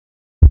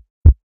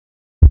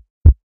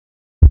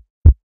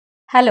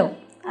Hello,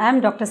 I am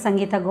Dr.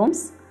 Sangeeta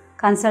Gomes,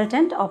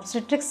 Consultant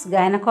Obstetrics,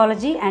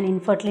 Gynecology and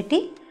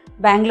Infertility,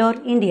 Bangalore,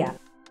 India.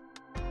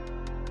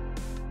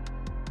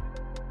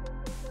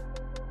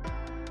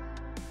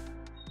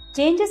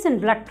 Changes in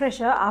blood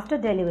pressure after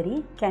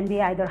delivery can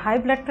be either high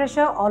blood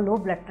pressure or low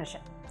blood pressure.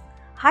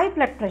 High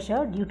blood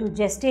pressure due to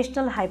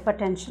gestational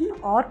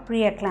hypertension or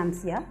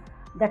preeclampsia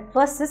that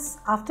persists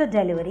after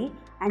delivery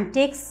and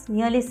takes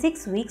nearly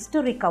 6 weeks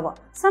to recover.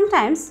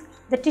 Sometimes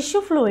the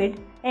tissue fluid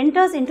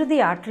enters into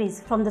the arteries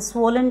from the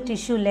swollen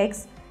tissue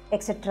legs,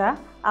 etc.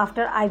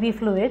 after IV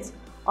fluids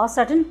or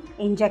certain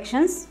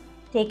injections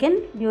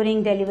taken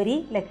during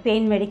delivery like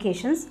pain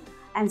medications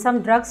and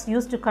some drugs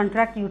used to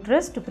contract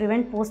uterus to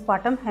prevent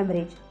postpartum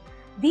hemorrhage.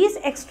 These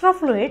extra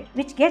fluid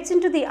which gets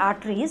into the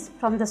arteries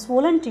from the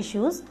swollen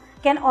tissues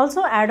can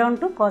also add on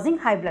to causing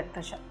high blood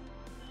pressure.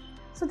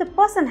 So the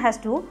person has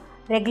to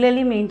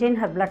regularly maintain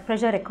her blood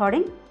pressure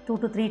recording 2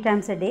 to 3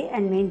 times a day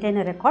and maintain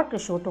a record to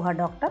show to her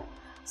doctor.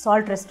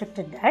 Salt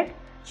restricted diet,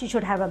 she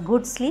should have a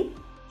good sleep,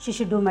 she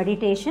should do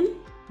meditation,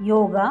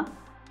 yoga,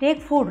 take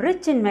food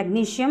rich in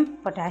magnesium,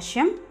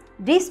 potassium,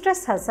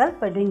 de-stress herself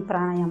by doing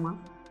pranayama.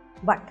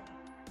 But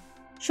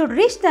should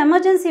reach the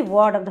emergency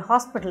ward of the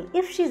hospital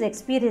if she is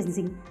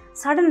experiencing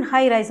sudden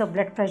high rise of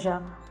blood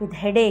pressure with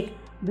headache,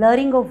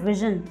 blurring of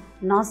vision,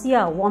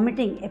 nausea,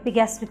 vomiting,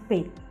 epigastric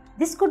pain.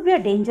 This could be a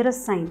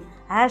dangerous sign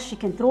as she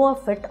can throw a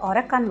fit or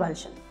a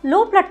convulsion.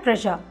 Low blood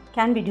pressure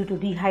can be due to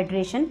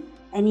dehydration,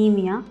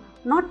 anemia,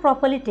 not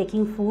properly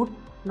taking food,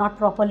 not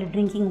properly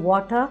drinking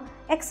water,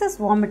 excess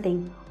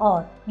vomiting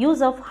or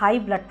use of high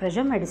blood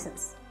pressure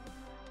medicines.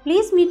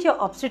 Please meet your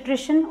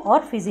obstetrician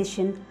or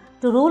physician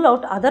to rule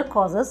out other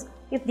causes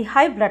if the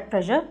high blood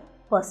pressure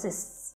persists.